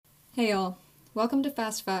Hey y'all, welcome to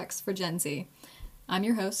Fast Facts for Gen Z. I'm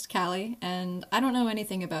your host, Callie, and I don't know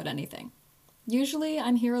anything about anything. Usually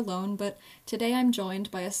I'm here alone, but today I'm joined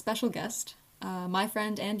by a special guest, my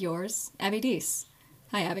friend and yours, Abby Dease.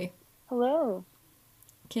 Hi, Abby. Hello,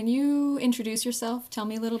 Can you introduce yourself? Tell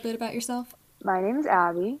me a little bit about yourself. my name is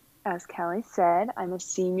Abby. As Callie said, I'm a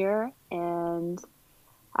senior and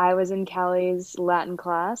I was in Callie's Latin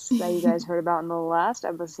class that you guys heard about in the last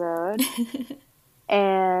episode.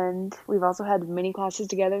 And we've also had many classes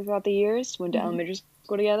together throughout the years, went to elementary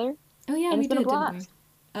school together, Oh yeah, and we it's been a did, didn't we? blast.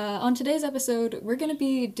 On today's episode, we're going to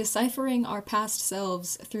be deciphering our past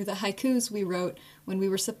selves through the haikus we wrote when we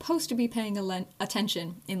were supposed to be paying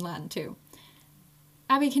attention in Latin too.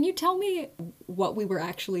 Abby, can you tell me what we were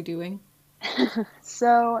actually doing?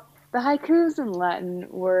 So, the haikus in Latin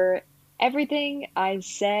were everything I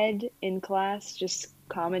said in class, just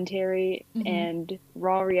commentary and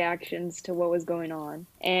raw reactions to what was going on.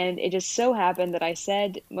 And it just so happened that I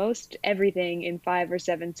said most everything in 5 or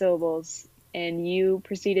 7 syllables, and you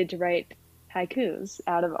proceeded to write haikus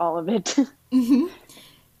out of all of it.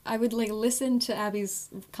 I would listen to Abby's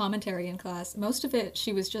commentary in class. Most of it,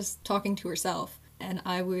 she was just talking to herself, and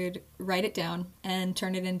I would write it down and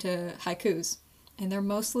turn it into haikus. And they're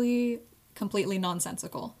mostly completely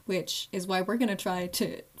nonsensical, which is why we're going to try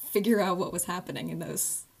to figure out what was happening in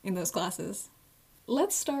those classes.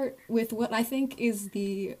 Let's start with what I think is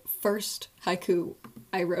the first haiku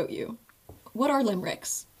I wrote you. What are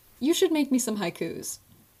limericks? You should make me some haikus.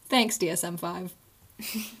 Thanks, DSM-5.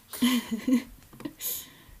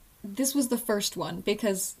 This was the first one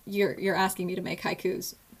because you're asking me to make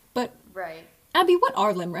haikus. But Right. Abby, what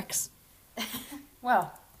are limericks?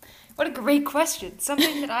 Well, what a great question.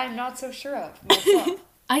 Something that I'm not so sure of myself.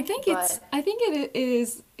 I think it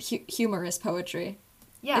is humorous poetry.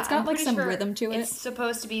 Yeah, It's got I'm pretty some sure rhythm to it. It's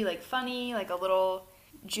supposed to be funny, like a little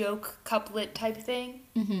joke couplet type thing.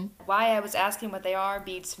 Mm-hmm. Why I was asking what they are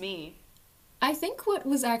beats me. I think what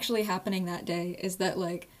was actually happening that day is that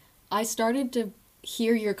I started to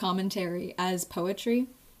hear your commentary as poetry,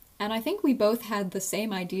 and I think we both had the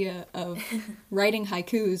same idea of writing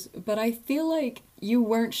haikus, but I feel like you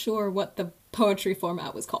weren't sure what the poetry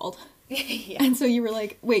format was called. Yeah. And so you were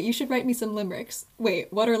like, wait, you should write me some limericks.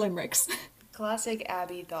 Wait, what are limericks? Classic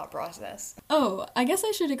Abby thought process. Oh, I guess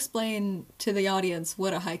I should explain to the audience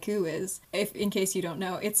what a haiku is, if in case you don't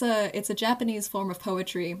know. It's a Japanese form of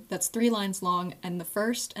poetry that's 3 lines long, and the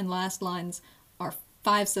first and last lines are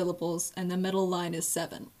 5 syllables, and the middle line is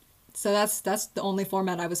 7. So that's the only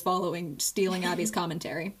format I was following, stealing Abby's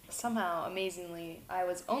commentary. Somehow, amazingly, I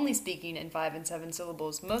was only speaking in 5 and 7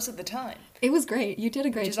 syllables most of the time. It was great. You did a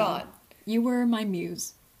great Which is job. odd. You were my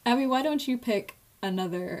muse. Abby, why don't you pick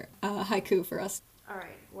another haiku for us?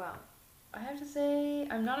 Alright, well, I have to say,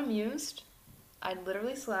 I'm not amused. I'd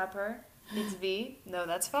literally slap her. It's V. No,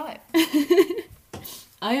 that's 5.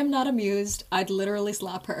 I am not amused. I'd literally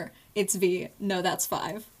slap her. It's V. No, that's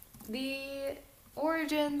 5. The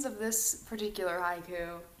origins of this particular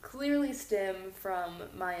haiku clearly stem from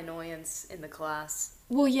my annoyance in the class.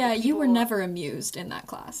 Well, yeah, you were people- never amused in that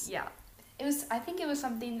class. Yeah. I think it was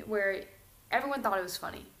something where everyone thought it was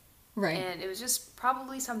funny. Right. And it was just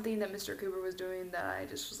probably something that Mr. Cooper was doing that I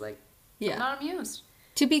just was like, Yeah. I'm not amused.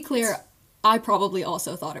 To be clear, I probably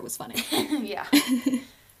also thought it was funny. Yeah.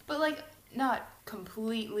 But not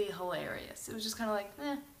completely hilarious. It was just kind of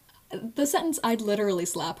like, The sentence, I'd literally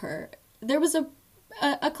slap her, there was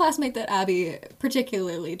a classmate that Abby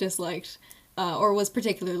particularly disliked, or was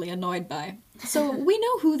particularly annoyed by. So we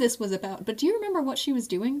know who this was about, but do you remember what she was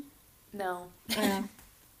doing? no.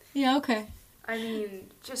 Yeah, okay. I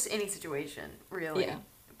mean, just any situation, really. Yeah.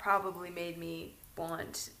 Probably made me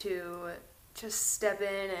want to just step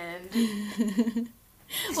in and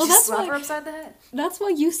Well, just that's slap why- her upside the head. That's why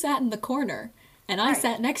you sat in the corner, and I Right.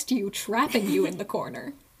 sat next to you, trapping you in the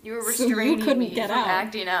corner. You were So you restraining couldn't me get from out.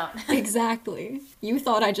 acting out. Exactly. You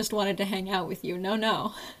thought I just wanted to hang out with you.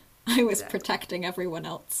 No. I was Exactly. protecting everyone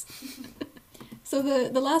else. So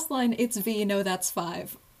the last line, it's V, no, that's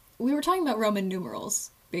 5. We were talking about Roman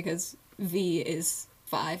numerals, because V is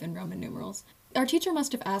 5 in Roman numerals. Our teacher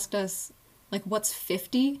must have asked us, what's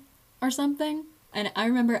 50 or something? And I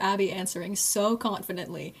remember Abby answering so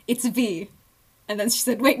confidently, it's V. And then she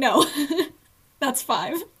said, wait, no, that's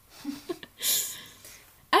 5.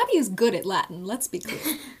 Abby is good at Latin, let's be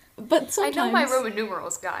clear. But sometimes... I know my Roman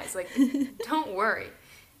numerals, guys. Don't worry.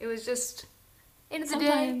 It was just end of the day,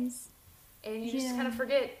 Sometimes... and you just yeah. kind of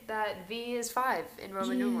forget that V is 5 in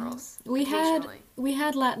Roman numerals. We had occasionally.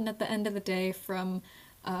 Latin at the end of the day from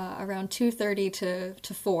around 2:30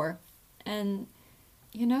 to 4. And,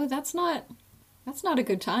 that's not a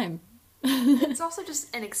good time It's also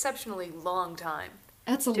just an exceptionally long time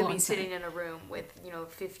That's a to long be sitting time. in a room with,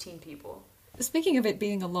 15 people. Speaking of it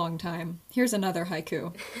being a long time, here's another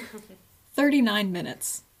haiku. 39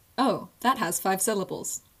 minutes. Oh, that has 5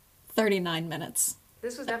 syllables. 39 minutes.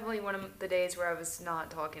 This was definitely one of the days where I was not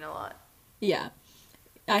talking a lot. Yeah.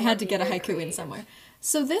 I had to being get a very haiku in creative. somewhere.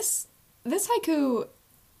 So this haiku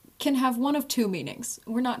can have one of two meanings.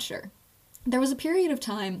 We're not sure. There was a period of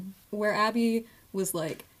time where Abby was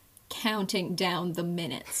like counting down the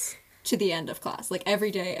minutes to the end of class. Like every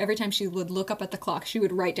day, every time she would look up at the clock, she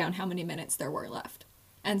would write down how many minutes there were left.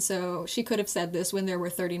 And so she could have said this when there were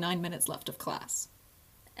 39 minutes left of class.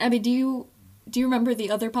 Abby, do you remember the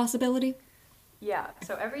other possibility? Yeah,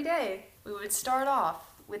 so every day we would start off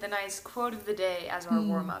with a nice quote of the day as our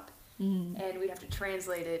warm-up. And we'd have to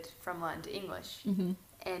translate it from Latin to English.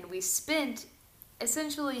 And we spent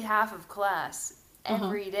essentially half of class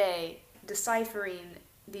every day deciphering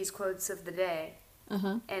these quotes of the day.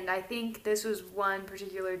 And I think this was one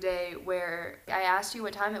particular day where I asked you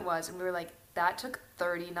what time it was, and we were like, that took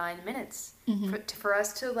 39 minutes for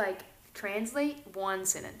us to, like, translate one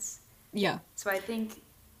sentence. Yeah. So I think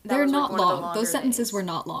They're was, like, not one of the long. longer Those sentences days. were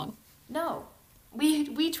not long. No.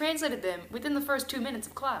 We translated them within the first 2 minutes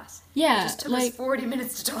of class. Yeah, It just took like- us 40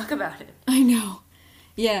 minutes to talk about it. I know.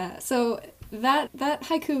 Yeah, so that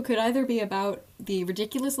haiku could either be about the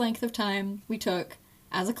ridiculous length of time we took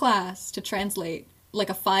as a class to translate like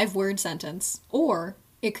a 5-word sentence, or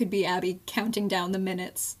it could be Abby counting down the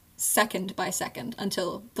minutes second by second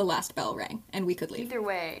until the last bell rang and we could leave. Either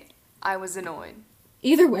way, I was annoyed.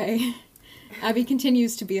 Either way, Abby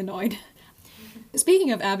continues to be annoyed.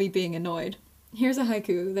 Speaking of Abby being annoyed, here's a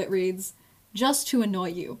haiku that reads, "Just to annoy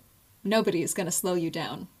you. Nobody's gonna slow you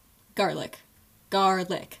down. Garlic.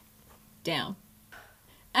 Garlic. Down."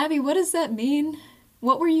 Abby, what does that mean?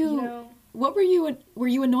 What were you... Were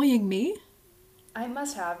you annoying me? I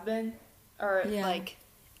must have been. Or, Yeah.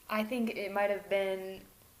 I think it might have been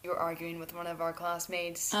you were arguing with one of our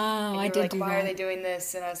classmates. Oh, and you I were did like, do why that. are they doing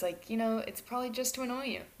this? And I was like, it's probably just to annoy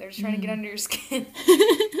you. They're just trying to get under your skin.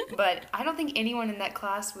 But I don't think anyone in that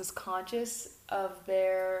class was conscious of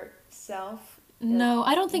their self. No,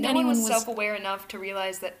 I don't think no anyone one was was... self-aware enough to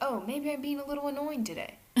realize that, maybe I'm being a little annoying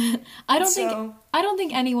today. I don't So-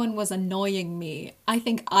 think anyone was annoying me. I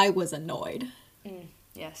think I was annoyed.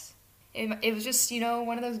 Yes. It was just,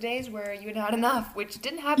 one of those days where you had had enough, which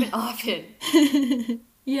didn't happen often.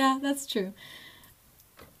 Yeah, that's true.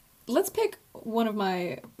 Let's pick one of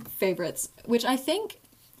my favorites, which I think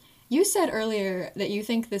you said earlier that you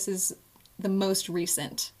think this is the most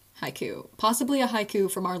recent haiku, possibly a haiku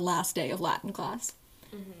from our last day of Latin class.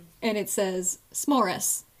 And it says,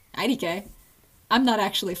 "S'mores, IDK. I'm not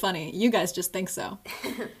actually funny. You guys just think so."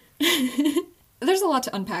 There's a lot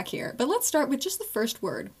to unpack here, but let's start with just the first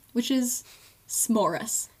word, which is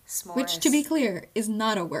s'mores. Which, to be clear, is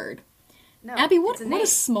not a word. No, Abby, what it's a name. does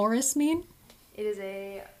s'mores mean? It is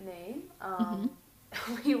a name.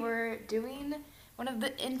 We were doing one of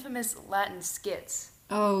the infamous Latin skits.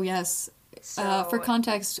 Oh, yes. So, For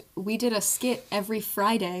context, we did a skit every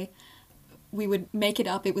Friday. We would make it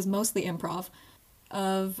up, it was mostly improv,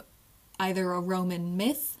 of either a Roman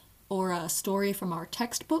myth or a story from our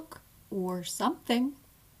textbook or something.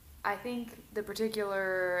 I think the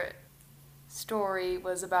particular story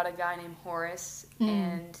was about a guy named Horace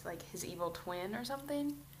and his evil twin or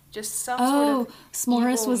something. Just some sort of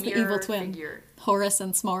S'mores evil was the evil mirror twin. figure. Horace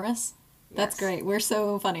and S'mores. That's Yes. great. We're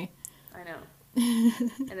so funny. I know.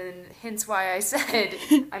 And then hence why I said,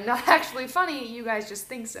 I'm not actually funny, you guys just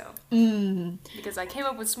think so. Because I came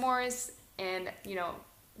up with s'mores and,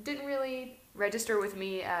 didn't really register with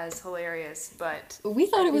me as hilarious, but We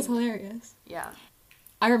thought I it was think- hilarious. yeah.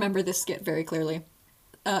 I remember this skit very clearly.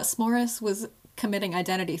 S'mores was committing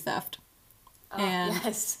identity theft. And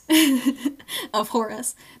Yes. of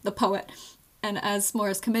Horace, the poet. And as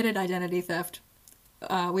S'mores committed identity theft,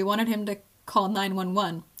 we wanted him to call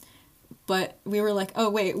 911. But we were like, oh,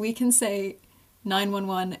 wait, we can say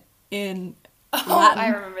 911 in Latin. I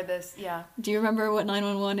remember this, yeah. Do you remember what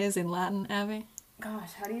 911 is in Latin, Abby?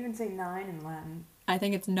 Gosh, how do you even say 9 in Latin? I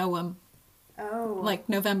think it's noum. Oh. Like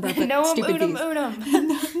November, but Noum stupid unum V's.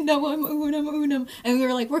 unum. Noum unum unum. And we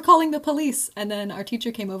were like, we're calling the police. And then our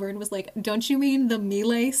teacher came over and was like, don't you mean the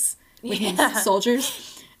miles? Which means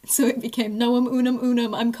soldiers. So it became noum unum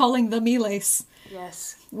unum. I'm calling the miles.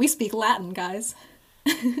 Yes. We speak Latin, guys.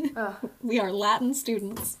 Oh. We are Latin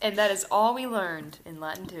students. And that is all we learned in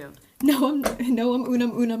Latin too. Noum unum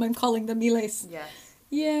unum. I'm calling the miles. Yes.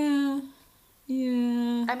 Yeah.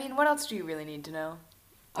 Yeah. I mean, what else do you really need to know?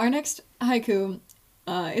 Our next haiku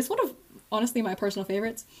is one of, honestly, my personal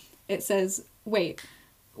favorites. It says, wait,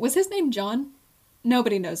 Was his name John?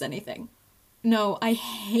 Nobody knows anything. No, I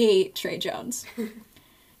hate Trey Jones.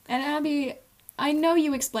 And Abby, I know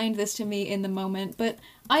you explained this to me in the moment, but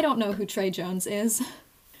I don't know who Trey Jones is.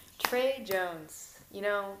 Trey Jones,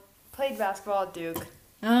 played basketball at Duke.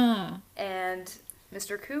 Ah. And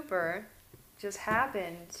Mr. Cooper just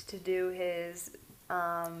happened to do his,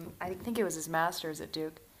 I think it was his master's at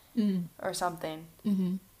Duke or something.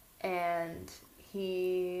 Mm-hmm. And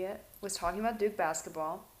he was talking about Duke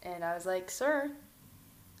basketball, and I was like, sir,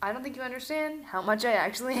 I don't think you understand how much I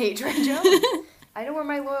actually hate Trey Jones. I know where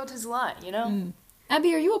my loyalties lie,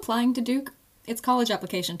 Abby, are you applying to Duke? It's college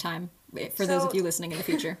application time, for those of you listening in the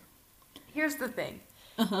future. Here's the thing.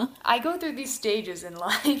 Uh-huh. I go through these stages in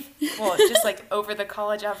life, well, just like over the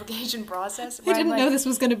college application process. I didn't know this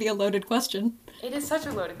was going to be a loaded question. It is such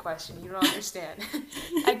a loaded question, you don't understand.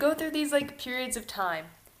 I go through these periods of time,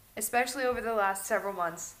 especially over the last several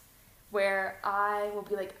months, where I will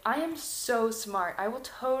be like, I am so smart. I will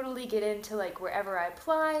totally get into wherever I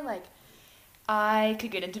apply. I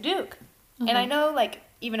could get into Duke. Mm-hmm. And I know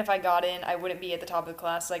even if I got in, I wouldn't be at the top of the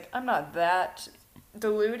class. I'm not that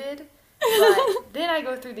deluded. But then I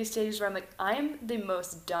go through these stages where I'm like, I'm the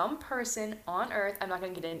most dumb person on earth. I'm not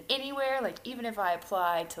going to get in anywhere. Even if I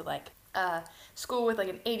apply to school with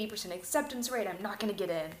an 80% acceptance rate, I'm not going to get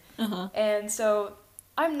in. Uh-huh. And so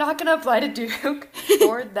I'm not going to apply to Duke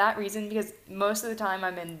for that reason, because most of the time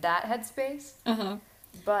I'm in that headspace. Uh-huh.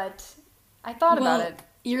 But I thought about it.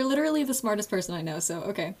 You're literally the smartest person I know, so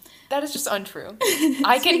okay. That is just untrue.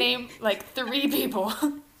 I can name 3 people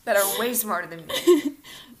that are way smarter than me.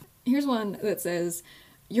 Here's one that says,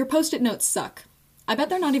 your Post-it notes suck. I bet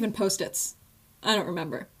they're not even Post-its. I don't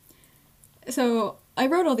remember. So I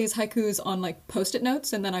wrote all these haikus on Post-it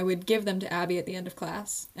notes, and then I would give them to Abby at the end of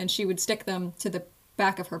class, and she would stick them to the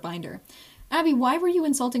back of her binder. Abby, why were you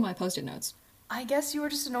insulting my Post-it notes? I guess you were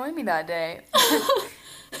just annoying me that day.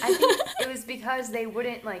 I think it was because they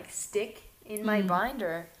wouldn't stick in my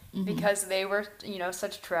binder, because they were,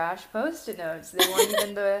 such trash Post-it notes. They weren't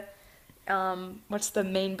even the... what's the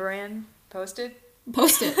main brand? Post-it?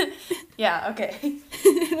 Post-it. Yeah, okay.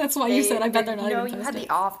 That's why you said I bet they're not even Post-it. You had the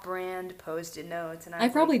off-brand Post-it notes, and I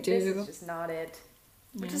probably do. This is just not it.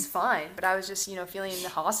 Which is fine, but I was just, feeling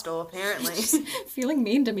hostile, apparently. Feeling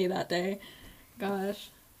mean to me that day. Gosh.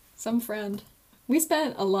 Some friend. We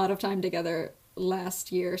spent a lot of time together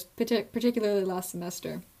last year, particularly last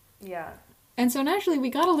semester. Yeah. And so naturally we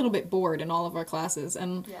got a little bit bored in all of our classes,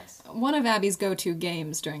 and one of Abby's go-to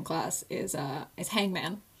games during class is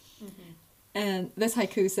Hangman. Mm-hmm. And this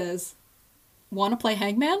haiku says, "Wanna play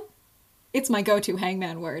Hangman? It's my go-to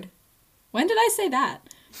Hangman word." When did I say that?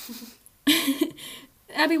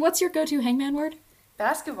 Abby, what's your go-to Hangman word?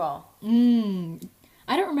 Basketball.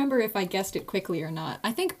 I don't remember if I guessed it quickly or not.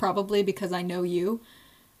 I think probably because I know you.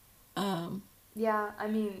 Yeah, I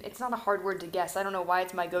mean, it's not a hard word to guess. I don't know why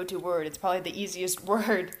it's my go-to word. It's probably the easiest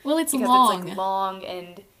word. Well, it's because long. It's long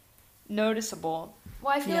and noticeable.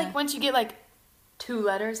 Well, I feel once you get 2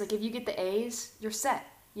 letters, if you get the A's, you're set.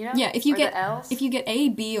 Yeah, if you get the L's, if you get A,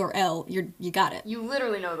 B, or L, you got it. You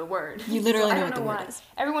literally know the word. You literally know what the word is.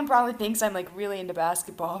 Everyone probably thinks I'm really into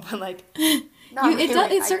basketball, but not really.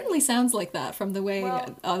 It certainly sounds like that from the way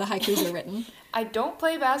the haikus are written. I don't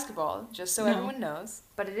play basketball, just so everyone knows,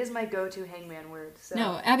 but it is my go-to Hangman word. So.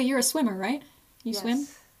 No, Abby, you're a swimmer, right? You swim?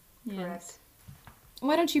 Yes, correct.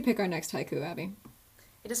 Why don't you pick our next haiku, Abby?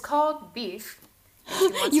 It is called Beef.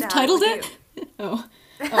 You've titled it? Oh.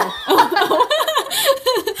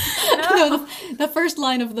 No, the first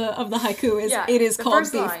line of the haiku is, it is called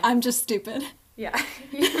Beef. Line. I'm just stupid. Yeah,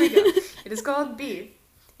 here we go. It is called Beef,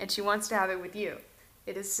 and she wants to have it with you.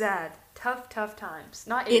 It is sad. Tough times.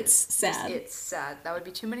 Not it's sad. It's sad. That would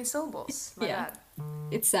be too many syllables. My bad.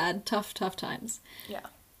 It's sad. Tough times. Yeah.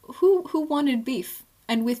 Who wanted beef?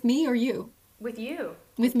 And with me or you? With you.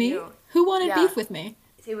 With me? You. Who wanted beef with me?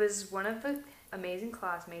 It was one of the amazing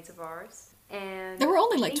classmates of ours. And there were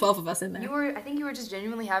only 12 of us in there. I think you were just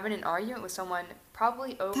genuinely having an argument with someone,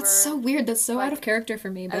 probably over... That's so weird. That's so out of character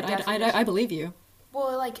for me, but I believe you.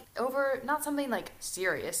 Well, over, not something,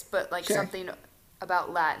 serious, but, something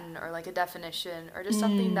about Latin, or, a definition, or just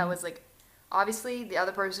something that was, obviously the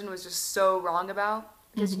other person was just so wrong about,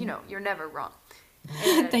 because, you're never wrong.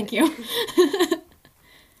 And thank you.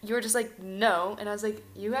 You were just no, and I was like,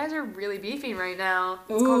 you guys are really beefing right now.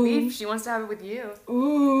 It's called Beef. She wants to have it with you.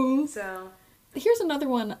 Ooh. So... Here's another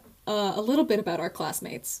one, a little bit about our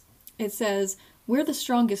classmates. It says, "We're the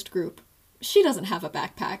strongest group. She doesn't have a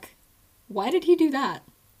backpack. Why did he do that?"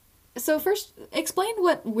 So first, explain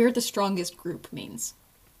what "we're the strongest group" means.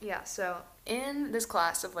 Yeah, so in this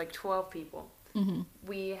class of 12 people,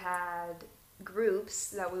 we had groups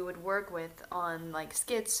that we would work with on like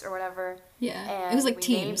skits or whatever. Yeah. And It was like we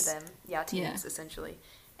teams. named them. Yeah, teams Yeah. essentially.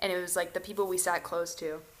 And it was like the people we sat close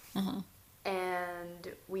to. Uh-huh.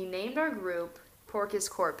 And we named our group Porcus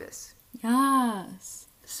Corpus. Yes.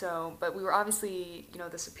 So, but we were obviously, you know,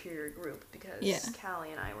 the superior group because Yeah.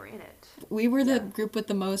 Callie and I were in it. We were the Yeah. group with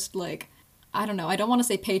the most, like, I don't know, I don't want to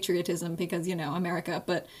say patriotism because, you know, America,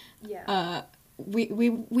 but Yeah.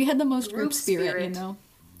 we had the most group Group spirit, spirit. you know?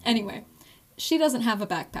 Anyway, she doesn't have a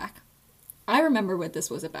backpack. I remember what this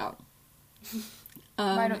was about.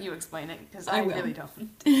 Why don't you explain it? Because I I will. really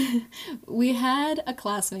don't. We had a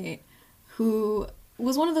classmate who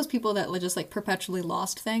was one of those people that just, like, perpetually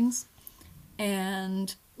lost things.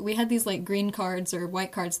 And we had these, like, green cards or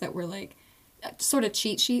white cards that were, like, sort of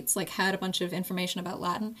cheat sheets, like, had a bunch of information about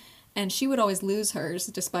Latin. And she would always lose hers,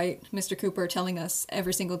 despite Mr. Cooper telling us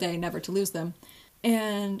every single day never to lose them.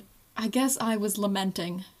 And I guess I was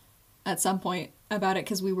lamenting at some point about it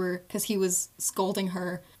because he was scolding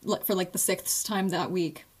her for like the 6th time that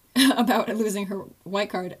week about losing her white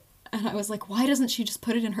card. And I was like, why doesn't she just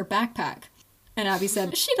put it in her backpack? And Abby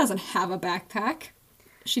said, she doesn't have a backpack.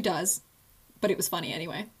 She does. But it was funny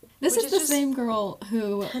anyway. This Which is is the same girl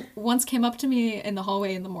who once came up to me in the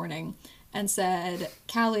hallway in the morning and said,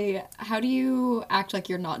 Callie, how do you act like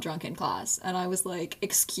you're not drunk in class? And I was like,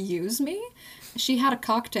 excuse me? She had a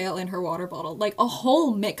cocktail in her water bottle, like a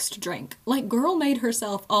whole mixed drink. Like, girl made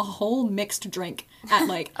herself a whole mixed drink at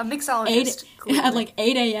like A mixologist. clearly. at like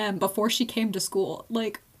 8 a.m. before she came to school.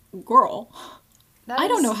 Like, girl, That I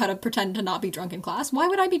don't is- know how to pretend to not be drunk in class. Why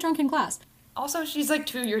would I be drunk in class? Also, she's like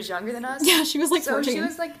 2 years younger than us. Yeah, she was like so 14. she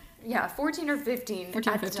was like, 14 or 15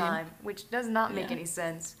 14 or at the 15. time, which does not make Yeah. any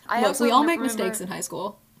sense. Look, we all make mistakes in high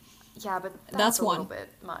school. Yeah, but That's a one. little bit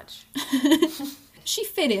much. She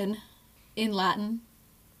fit in Latin.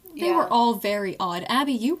 They Yeah. were all very odd.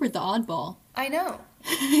 Abby, you were the oddball. I know.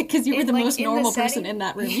 Because you were In, the like, most in the normal person setting? in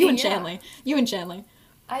that room. You and Yeah. Shanley. You and Shanley.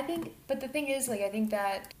 I think, but the thing is, like, I think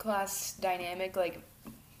that class dynamic, like,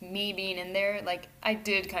 me being in there, like, I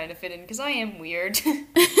did kind of fit in because I am weird.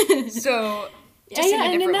 So, just in a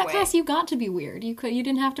and in different that way. class you got to be weird. You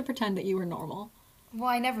didn't have to pretend that you were normal. Well,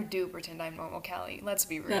 I never do pretend I'm normal, Callie. Let's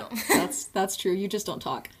be real. That's true. You just don't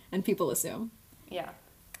talk, and people assume. Yeah.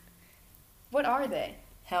 What are they?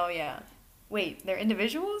 Hell yeah. Wait, they're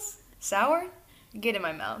individuals? Sour? Get in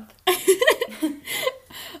my mouth.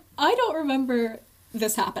 I don't remember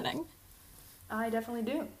this happening. I definitely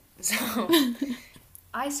do. So,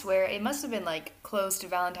 I swear, it must have been like close to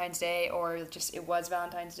Valentine's Day or just it was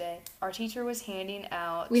Valentine's Day. Our teacher was handing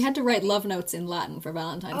out. We had to write love notes in Latin for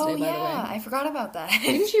Valentine's Day, by the yeah, way. I forgot about that.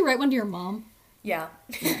 Didn't you write one to your mom? Yeah.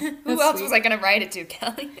 Who that's else sweet. was I gonna write it to,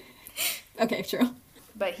 Kelly? Okay, true.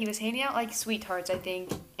 But he was handing out like sweethearts, I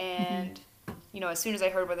think, and you know, as soon as I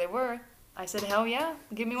heard what they were, I said, "Hell yeah,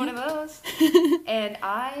 give me one of those." And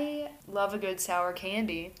I love a good sour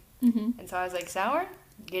candy, and so I was like, "Sour,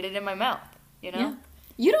 get it in my mouth," you know? Yeah.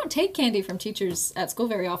 You don't take candy from teachers at school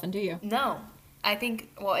very often, do you? No, I think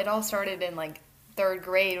it all started in like 3rd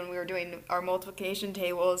grade when we were doing our multiplication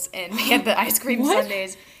tables and we had the ice cream What?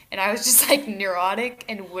 sundaes, and I was just like neurotic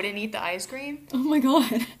and wouldn't eat the ice cream Oh my god.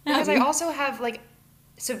 because I Abby. also have like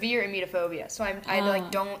severe emetophobia, so I Ah.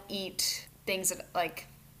 like don't eat things that like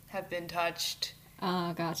have been touched,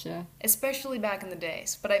 Ah, gotcha. especially back in the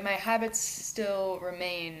days. But my habits still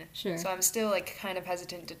remain, Sure. so I'm still like kind of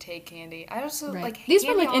hesitant to take candy. I also Right. like These were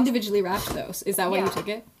candy like also- individually wrapped, though. Is that why you Yeah. took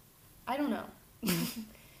it? I don't know.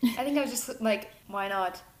 I think I was just like, why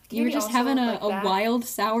not? You were Candy just also, having a like that- wild,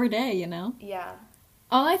 sour day, you know? Yeah.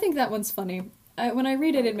 Oh, I think that one's funny. When I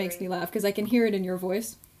read it, I it makes agree. me laugh because I can hear it in your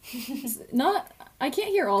voice. I can't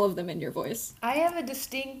hear all of them in your voice. I have a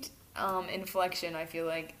distinct inflection, I feel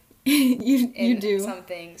like, you in do. some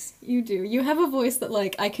things. You do. You have a voice that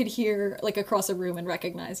like I could hear like across a room and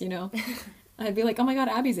recognize, you know? I'd be like, oh my god,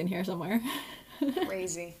 Abby's in here somewhere.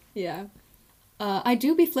 Crazy. Yeah. I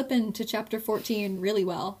do be flipping to chapter 14 really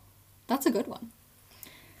well. That's a good one.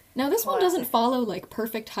 Now, this one doesn't Classic. follow, like,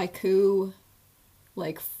 perfect haiku,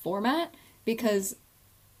 like, format, because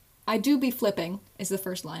I do be flipping, is the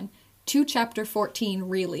first line. To chapter 14,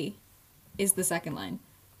 really, is the second line.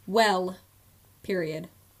 Well, period.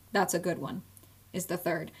 That's a good one, is the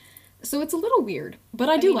third. So it's a little weird, but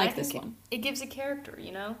I do mean, like think this one. It gives a character,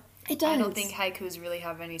 you know? It does. I don't think haikus really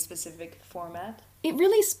have any specific format. It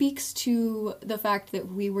really speaks to the fact that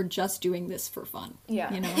we were just doing this for fun.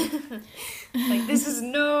 Yeah. You know? Like, this is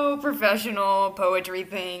no professional poetry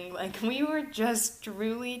thing. Like, we were just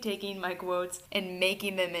truly taking my quotes and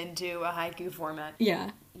making them into a haiku format.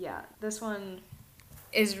 Yeah. Yeah, this one,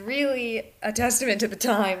 is really a testament to the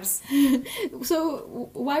times. So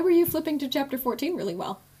why were you flipping to chapter 14 really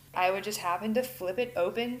well? I would just happen to flip it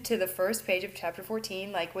open to the first page of chapter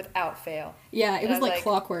 14, like, without fail. Yeah, it was like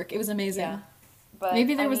clockwork. It was amazing. Yeah. But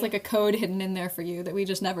maybe there was like a code hidden in there for you that we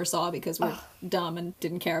just never saw because we're dumb and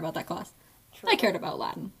didn't care about that class. True. I cared about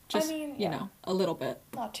Latin. Just, you know, a little bit.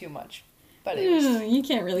 Not too much. But it was... You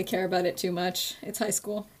can't really care about it too much. It's high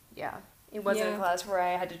school. Yeah. It wasn't a class where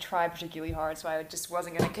I had to try particularly hard, so I just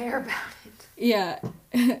wasn't going to care about it. Yeah.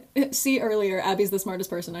 See earlier, Abby's the smartest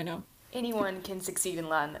person I know. Anyone can succeed in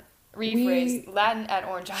Latin. Rephrase, Latin at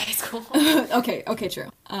Orange High School. Okay, true.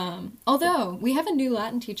 Although, we have a new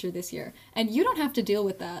Latin teacher this year, and you don't have to deal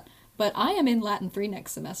with that, but I am in Latin 3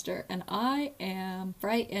 next semester, and I am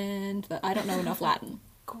frightened that I don't know enough Latin.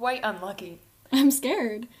 Quite unlucky. I'm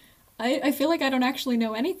scared. I feel like I don't actually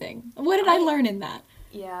know anything. What did I learn in that?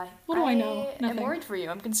 Yeah. What do I know? Nothing. I'm worried for you.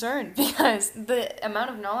 I'm concerned because the amount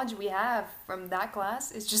of knowledge we have from that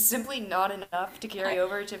class is just simply not enough to carry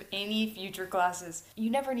over to any future classes. You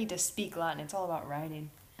never need to speak Latin. It's all about writing.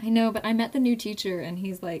 I know, but I met the new teacher and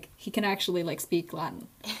he's like, he can actually like speak Latin.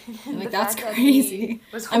 I'm like, that's fact crazy. That he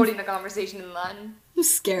was holding the conversation in Latin. I'm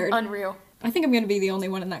scared. Unreal. I think I'm going to be the only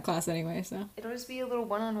one in that class anyway, so. It'll just be a little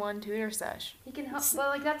one-on-one tutor sesh. He can help, but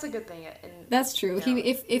like that's a good thing. And, that's true. You know,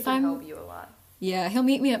 if he can I'm help you a lot. Yeah, he'll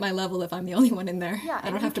meet me at my level if I'm the only one in there. Yeah, I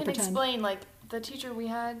don't have to pretend. Explain, like, the teacher we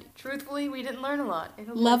had, truthfully, we didn't learn a lot.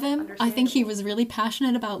 Love him. I think he was really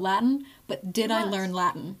passionate about Latin, but did I learn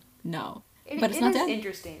Latin? No. But it's not dead. It is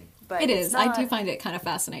interesting. But it is. Not, I do find it kind of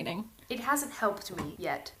fascinating. It hasn't helped me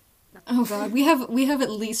yet. Oh god, we have at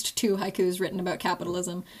least 2 haikus written about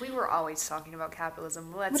capitalism. We were always talking about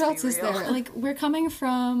capitalism. Let's be real. What else is real. there? Like, we're coming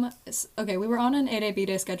from... Okay, we were on an 8A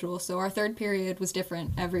B-Day schedule, so our third period was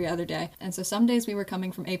different every other day. And so some days we were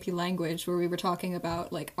coming from AP Language, where we were talking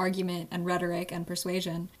about, like, argument and rhetoric and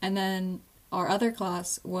persuasion. And then our other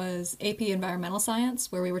class was AP Environmental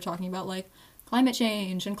Science, where we were talking about, like, climate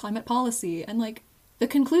change and climate policy. And, like, the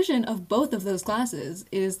conclusion of both of those classes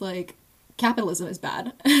is, like... capitalism is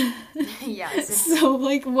bad. Yeah. So,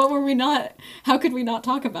 like, how could we not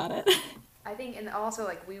talk about it? I think, and also,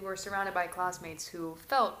 like, we were surrounded by classmates who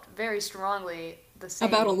felt very strongly the same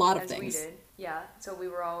about a lot of as things. We did. Yeah, so we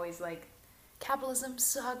were always like, capitalism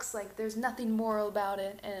sucks, like, there's nothing moral about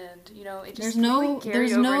it, and, you know, it just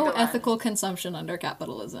there's no ethical consumption under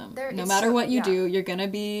capitalism. No matter what you do, you're gonna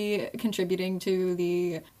be contributing to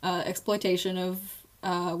the exploitation of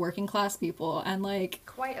working class people, and, like...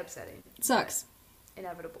 Quite upsetting. It sucks.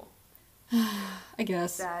 Inevitable. I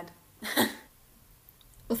guess. Sad.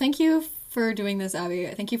 Well, thank you for doing this, Abby.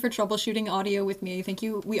 Thank you for troubleshooting audio with me. Thank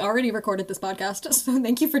you. We already recorded this podcast, so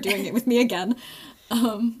thank you for doing it with me again.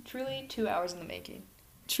 Truly 2 hours in the making.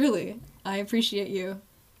 Truly. I appreciate you.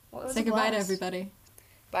 Well, say goodbye to everybody.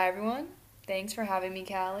 Bye, everyone. Thanks for having me,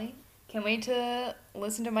 Callie. Can't wait to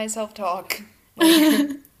listen to myself talk.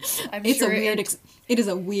 It is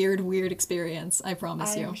a weird experience, I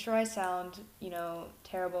promise you. I'm sure I sound,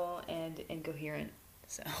 terrible and incoherent.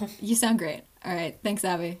 So you sound great. All right, thanks,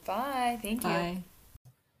 Abby. Bye. Thank you. Bye.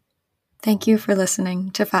 Thank you for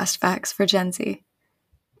listening to Fast Facts for Gen Z.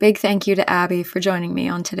 Big thank you to Abby for joining me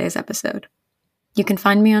on today's episode. You can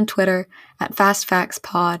find me on Twitter at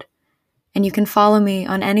FastFactsPod, and you can follow me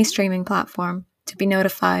on any streaming platform to be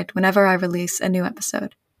notified whenever I release a new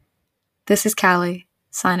episode. This is Callie,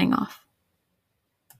 signing off.